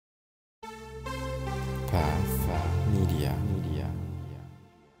Media.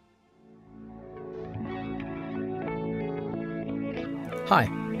 Hi,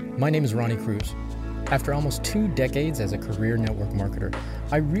 my name is Ronnie Cruz. After almost 2 decades as a career network marketer,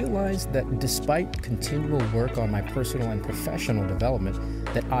 I realized that despite continual work on my personal and professional development,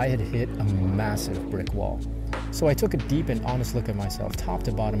 that I had hit a massive brick wall. So I took a deep and honest look at myself, top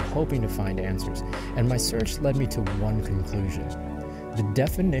to bottom, hoping to find answers, and my search led me to one conclusion. The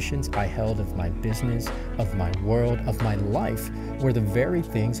definitions I held of my business, of my world, of my life were the very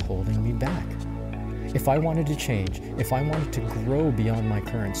things holding me back. If I wanted to change, if I wanted to grow beyond my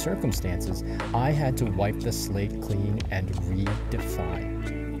current circumstances, I had to wipe the slate clean and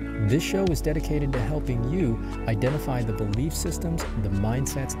redefine. This show is dedicated to helping you identify the belief systems, the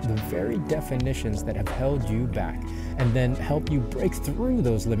mindsets, the very definitions that have held you back, and then help you break through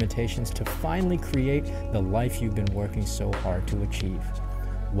those limitations to finally create the life you've been working so hard to achieve.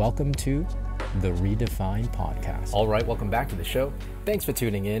 Welcome to the Redefine Podcast. All right, welcome back to the show. Thanks for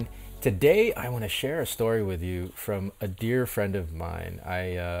tuning in. Today, I want to share a story with you from a dear friend of mine.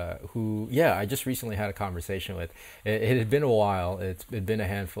 I just recently had a conversation with. It had been a while. It had been a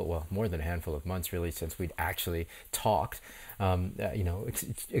handful, well, more than a handful of months really, since we'd actually talked.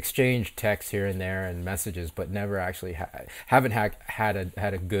 Exchanged texts here and there and messages, but never actually haven't had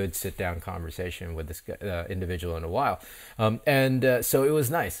a good sit down conversation with this individual in a while. So it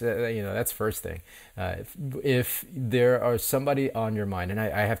was nice. That's first thing. If there are somebody on your mind, and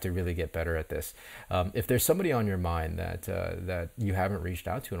I have to really get better at this. If there's somebody on your mind that you haven't reached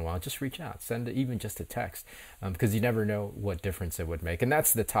out to in a while, just reach out. Send even just a text, because you never know what difference it would make. And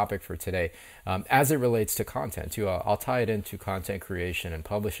that's the topic for today, as it relates to content too. I'll tie it into content creation and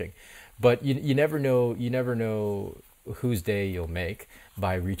publishing, but you never know. You never know whose day you'll make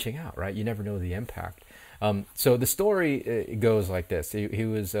by reaching out, right? You never know the impact. So the story goes like this. He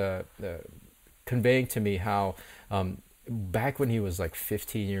was conveying to me how back when he was like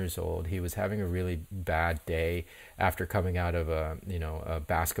 15 years old, he was having a really bad day after coming out of a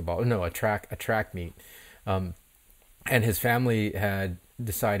track meet, and his family had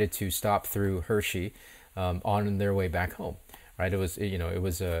decided to stop through Hershey on their way back home. Right, it was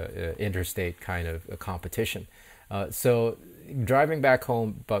a interstate kind of a competition. So driving back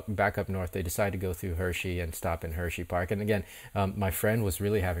home, back up north, they decided to go through Hershey and stop in Hershey Park. And again, my friend was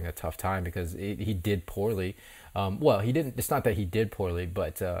really having a tough time because he did poorly. He didn't. It's not that he did poorly,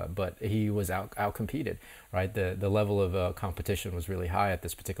 but he was out competed. Right, the level of competition was really high at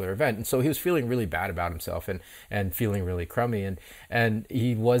this particular event, and so he was feeling really bad about himself and feeling really crummy, and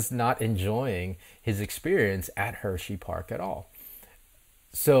he was not enjoying his experience at Hershey Park at all.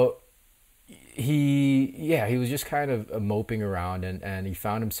 So he was just kind of moping around, and he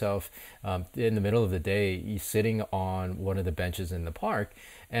found himself in the middle of the day sitting on one of the benches in the park,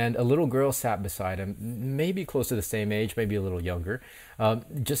 and a little girl sat beside him, maybe close to the same age, maybe a little younger,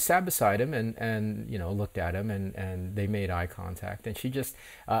 just sat beside him and looked at him, and they made eye contact, and she just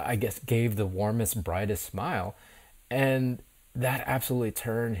I guess gave the warmest, brightest smile, and that absolutely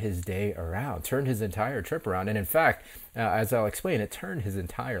turned his day around, turned his entire trip around. And in fact, as I'll explain, it turned his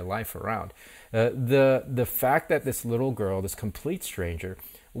entire life around. The fact that this little girl, this complete stranger,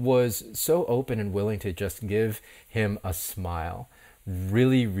 was so open and willing to just give him a smile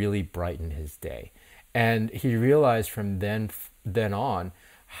really, really brightened his day. And he realized from then on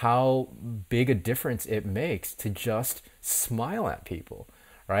how big a difference it makes to just smile at people.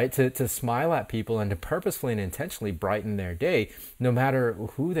 Right? To smile at people and to purposefully and intentionally brighten their day, no matter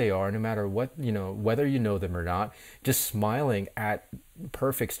who they are, no matter what, whether you know them or not, just smiling at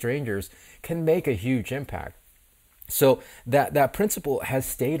perfect strangers can make a huge impact. So that principle has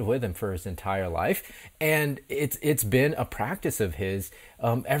stayed with him for his entire life, and it's been a practice of his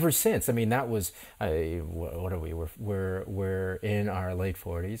ever since. I mean, that was what are we? We're in our late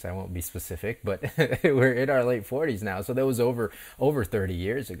 40s. I won't be specific, but we're in our late 40s now. So that was over 30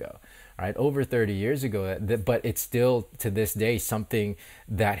 years ago, right? Over 30 years ago. But it's still to this day something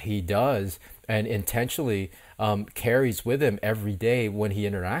that he does and intentionally carries with him every day when he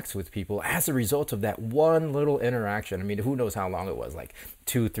interacts with people as a result of that one little interaction. I mean, who knows how long it was, like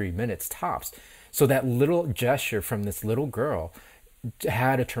 2-3 minutes tops. So that little gesture from this little girl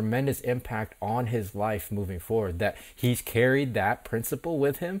had a tremendous impact on his life moving forward, that he's carried that principle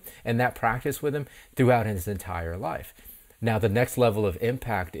with him and that practice with him throughout his entire life. Now, the next level of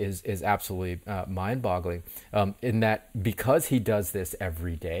impact is absolutely mind-boggling in that because he does this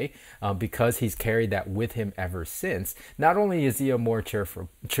every day, because he's carried that with him ever since, not only is he a more cheerful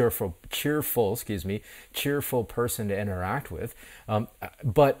person to interact with,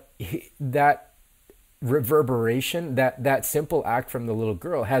 but that reverberation, that simple act from the little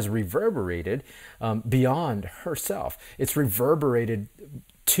girl has reverberated beyond herself. It's reverberated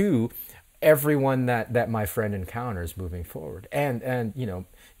to everyone that my friend encounters moving forward, and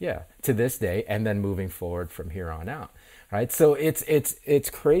yeah, to this day, and then moving forward from here on out. Right, so it's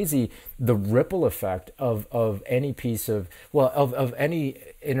crazy, the ripple effect of any piece of, well, of any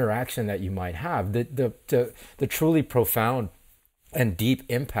interaction that you might have, the truly profound and deep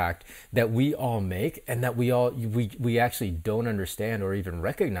impact that we all make, and that we actually don't understand or even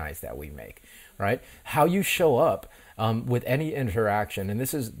recognize that we make. Right, how you show up with any interaction, and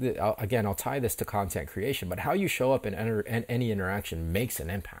this is again, I'll tie this to content creation, but how you show up in any interaction makes an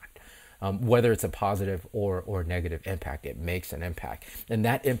impact. Whether it's a positive or negative impact, it makes an impact, and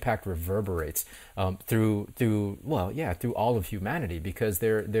that impact reverberates through all of humanity, because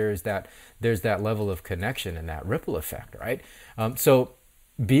there's that level of connection and that ripple effect, right? So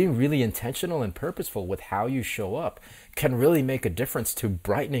being really intentional and purposeful with how you show up can really make a difference to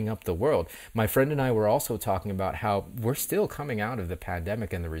brightening up the world. My friend and I were also talking about how we're still coming out of the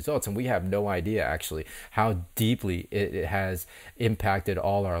pandemic and the results, and we have no idea actually how deeply it has impacted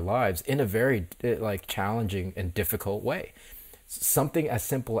all our lives in a very challenging and difficult way. Something as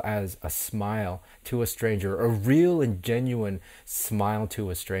simple as a smile to a stranger, a real and genuine smile to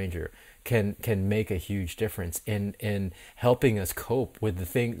a stranger, can make a huge difference in helping us cope with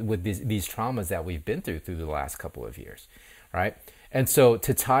these traumas that we've been through the last couple of years, right? And so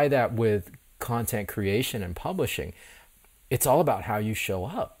to tie that with content creation and publishing, it's all about how you show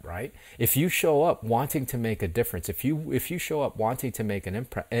up, right? If you show up wanting to make a difference, if you show up wanting to make an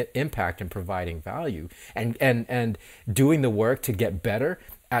impact and providing value, and doing the work to get better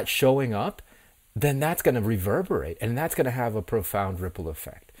at showing up, then that's going to reverberate, and that's going to have a profound ripple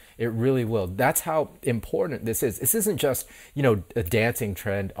effect. It really will. That's how important this is. This isn't just, a dancing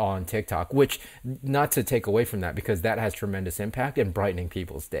trend on TikTok, which, not to take away from that, because that has tremendous impact in brightening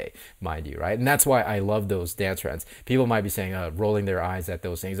people's day, mind you, right? And that's why I love those dance trends. People might be saying, rolling their eyes at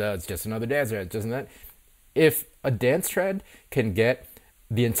those things, it's just another dance trend, doesn't that? If a dance trend can get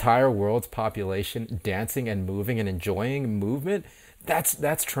the entire world's population dancing and moving and enjoying movement,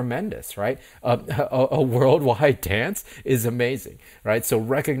 that's tremendous, right? A worldwide dance is amazing, right? So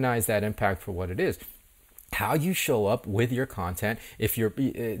recognize that impact for what it is. How you show up with your content, is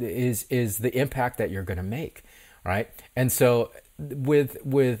the impact that you're going to make, right? And so with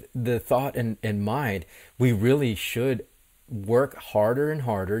the thought in mind, we really should work harder and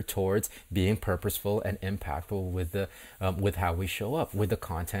harder towards being purposeful and impactful with how we show up, with the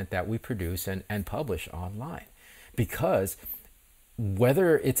content that we produce and publish online, because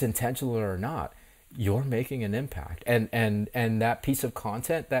whether it's intentional or not, you're making an impact, and that piece of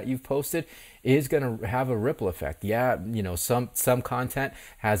content that you've posted is going to have a ripple effect. Yeah, some content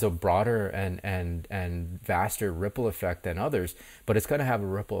has a broader and vaster ripple effect than others, but it's going to have a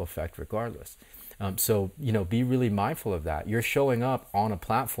ripple effect regardless. So be really mindful of that. You're showing up on a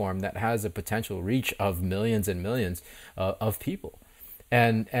platform that has a potential reach of millions and millions of people,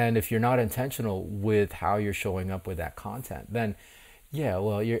 and if you're not intentional with how you're showing up with that content, then yeah,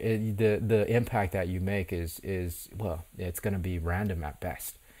 well, the impact that you make is it's going to be random at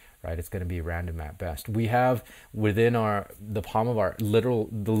best, right? It's going to be random at best. We have within the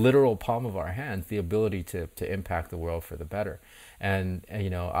literal palm of our hands, the ability to impact the world for the better. And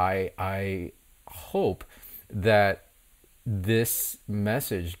I hope that this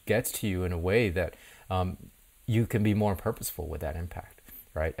message gets to you in a way that you can be more purposeful with that impact,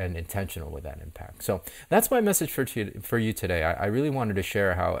 right, and intentional with that impact. So that's my message for you today. I really wanted to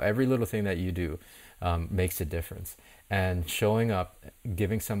share how every little thing that you do makes a difference, and showing up,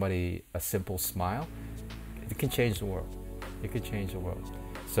 giving somebody a simple smile, it can change the world. It could change the world.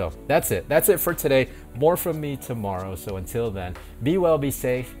 So that's it. That's it for today. More from me tomorrow. So until then, be well, be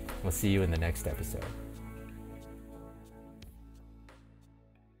safe. We'll see you in the next episode.